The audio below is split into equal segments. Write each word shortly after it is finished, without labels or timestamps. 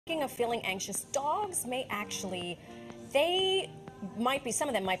Speaking of feeling anxious, dogs may actually, some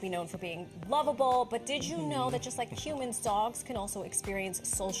of them might be known for being lovable, but did you know that just like humans, dogs can also experience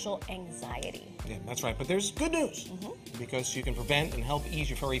social anxiety? Yeah, that's right. But there's good news, because you can prevent and help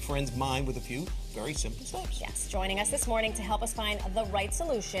ease your furry friend's mind with a few very simple steps. Yes, joining us this morning to help us find the right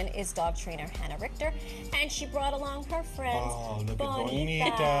solution is dog trainer Hannah Richter, and she brought along her friend, Oh, look Bonita.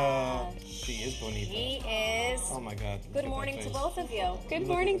 at Bonita. She is Bonita. She is. Oh my God. Good morning to both of you. Good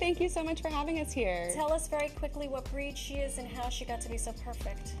morning. Thank you so much for having us here. Tell us very quickly what breed she is and how she got to be so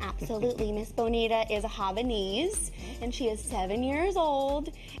perfect. Absolutely. Miss Bonita is a Havanese, and she is 7 years old,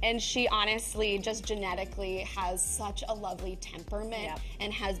 and she honestly just genetically has such a lovely temperament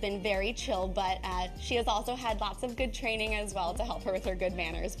and has been very chill, but she has also had lots of good training as well to help her with her good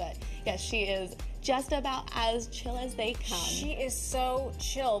manners. But yes, she is just about as chill as they come. She is so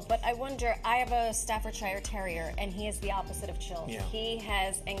chill, but I wonder, I have a Staffordshire Terrier, and he is the opposite of chill. Yeah. He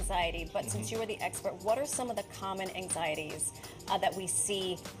has anxiety, but since you are the expert, what are some of the common anxieties that we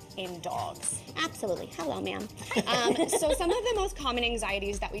see in dogs? Absolutely. Hello, ma'am. So some of the most common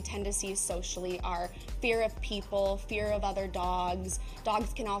anxieties that we tend to see socially are fear of people, fear of other dogs.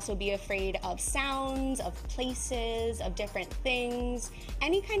 Dogs can also be afraid of sounds, of places, of different things.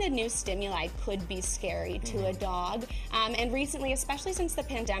 Any kind of new stimuli could be scary to a dog. And recently, especially since the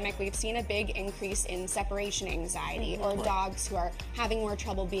pandemic, we've seen a big increase in separation anxiety, or dogs who are having more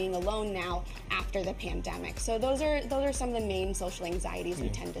trouble being alone now after the pandemic. So those are some of the main social anxieties we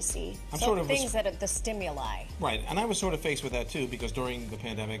tend to see. Things that are the stimuli. Right, and I was sort of faced with that too, because during the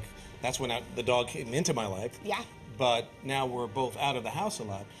pandemic, that's when the dog came into my life. Yeah. But now we're both out of the house a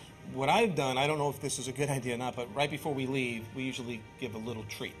lot. What I've done, I don't know if this is a good idea or not, but right before we leave, we usually give a little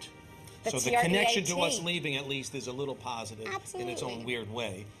treat. So the connection to us leaving, at least, is a little positive in its own weird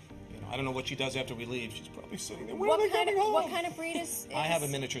way. You know, I don't know what she does after we leave. She's probably sitting there. What kind of breed is? I have a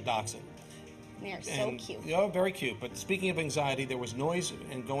miniature dachshund. They're so cute. Yeah, very cute. But speaking of anxiety, there was noise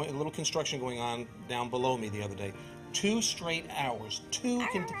and a little construction going on down below me the other day. 2 straight hours,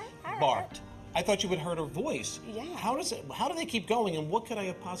 barked. I thought you would heard her voice. Yeah. How do they keep going, and what could I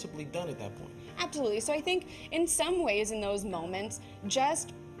have possibly done at that point? Absolutely. So I think in some ways in those moments,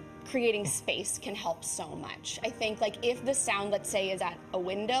 just creating space can help so much. I think, like, if the sound, let's say, is at a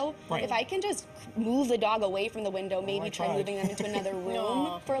window, if I can just move the dog away from the window, maybe try moving them into another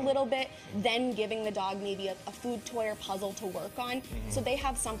room for a little bit, then giving the dog maybe a food toy or puzzle to work on, so they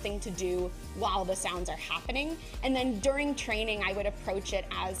have something to do while the sounds are happening. And then during training, I would approach it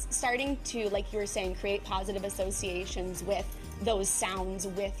as starting to, like you were saying, create positive associations with those sounds,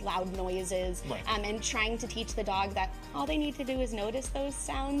 with loud noises, and trying to teach the dog that all they need to do is notice those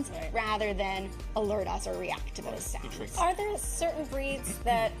sounds rather than alert us or react to those sounds. Are there certain breeds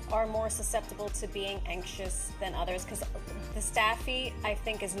that are more susceptible to being anxious than others? Because the Staffy, I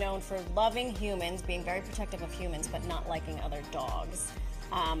think, is known for loving humans, being very protective of humans, but not liking other dogs.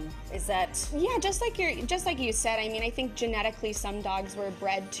 Is that? Yeah, just like you said. I mean, I think genetically some dogs were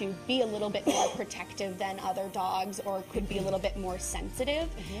bred to be a little bit more protective than other dogs, or could be a little bit more sensitive.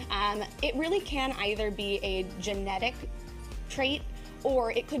 It really can either be a genetic trait,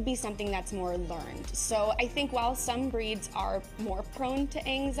 or it could be something that's more learned. So I think while some breeds are more prone to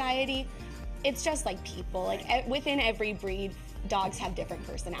anxiety, it's just like people. Like within every breed, dogs have different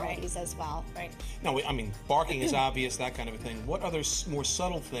personalities as well. No, I mean, barking is obvious, that kind of a thing. What other more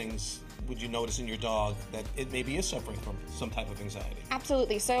subtle things would you notice in your dog that it maybe is suffering from some type of anxiety?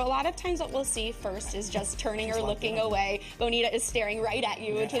 Absolutely. So a lot of times what we'll see first is just turning or looking away. Bonita is staring right at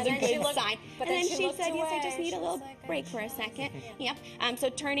you, which is a good sign. But and then she said, yes, I just need a little break for a second. Yep. So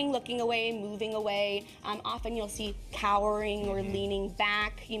turning, looking away, moving away. Often you'll see cowering or leaning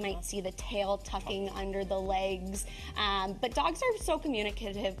back. You might see the tail tucking under the legs. But dogs are so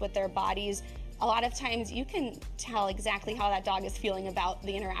communicative with their bodies. A lot of times you can tell exactly how that dog is feeling about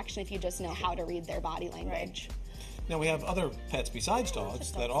the interaction if you just know how to read their body language. Now, we have other pets besides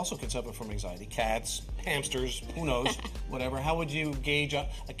dogs that also can suffer from anxiety. Cats, hamsters, who knows, whatever. How would you gauge a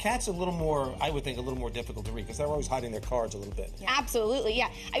cat's a little more, I would think, a little more difficult to read, because they're always hiding their cards a little bit. Absolutely, yeah.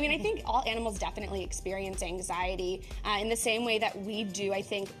 I mean, I think all animals definitely experience anxiety in the same way that we do. I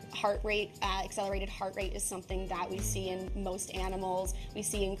think heart rate, accelerated heart rate is something that we see in most animals. We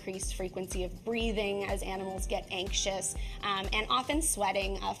see increased frequency of breathing as animals get anxious, and often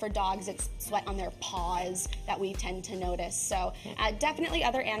sweating. For dogs, it's sweat on their paws that we tend to notice. So definitely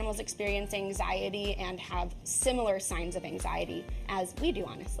other animals experience anxiety and have similar signs of anxiety as we do,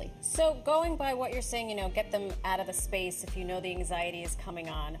 honestly. So going by what you're saying, get them out of the space if you know the anxiety is coming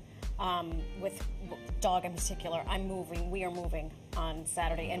on. with dog in particular, we are moving on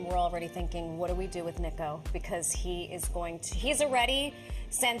Saturday, and we're already thinking, what do we do with Nico? Because he's already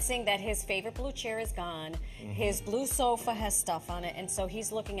sensing that his favorite blue chair is gone, his blue sofa has stuff on it, and so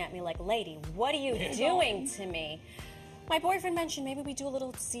he's looking at me like, lady, what are you doing to me? My boyfriend mentioned maybe we do a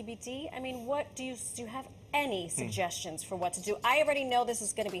little CBD. I mean, do you have any suggestions for what to do? I already know this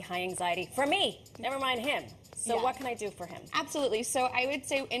is going to be high anxiety for me, never mind him. So what can I do for him? Absolutely. So I would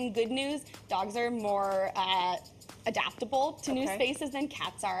say in good news, dogs are more adaptable to new spaces than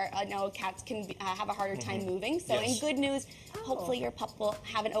cats are. I know cats can have a harder time moving. So in good news, hopefully your pup will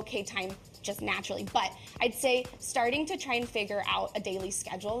have an okay time just naturally. But I'd say starting to try and figure out a daily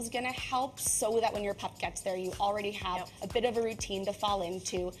schedule is going to help so that when your pup gets there, you already have a bit of a routine to fall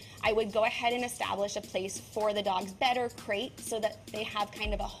into. I would go ahead and establish a place for the dog's bed or crate so that they have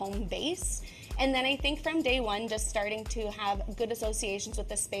kind of a home base. And then I think from day one, just starting to have good associations with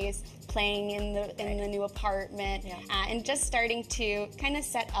the space, playing in the new apartment, and just starting to kind of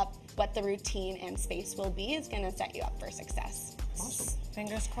set up what the routine and space will be is going to set you up for success. Awesome.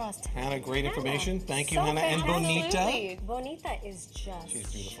 Fingers crossed. Hannah, great information. Thank you, So Hannah. And Bonita. Absolutely. Bonita is just, She's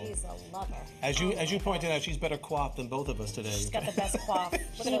beautiful. She's a lover. As you pointed out, she's better coiffed than both of us today. She's got the best coif.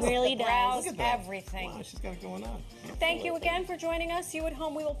 She really does. Brows, Look at that. everything. Wow, she's got it going on. Thank you again for joining us. You at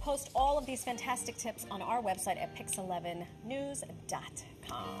home, we will post all of these fantastic tips on our website at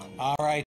pix11news.com. All right.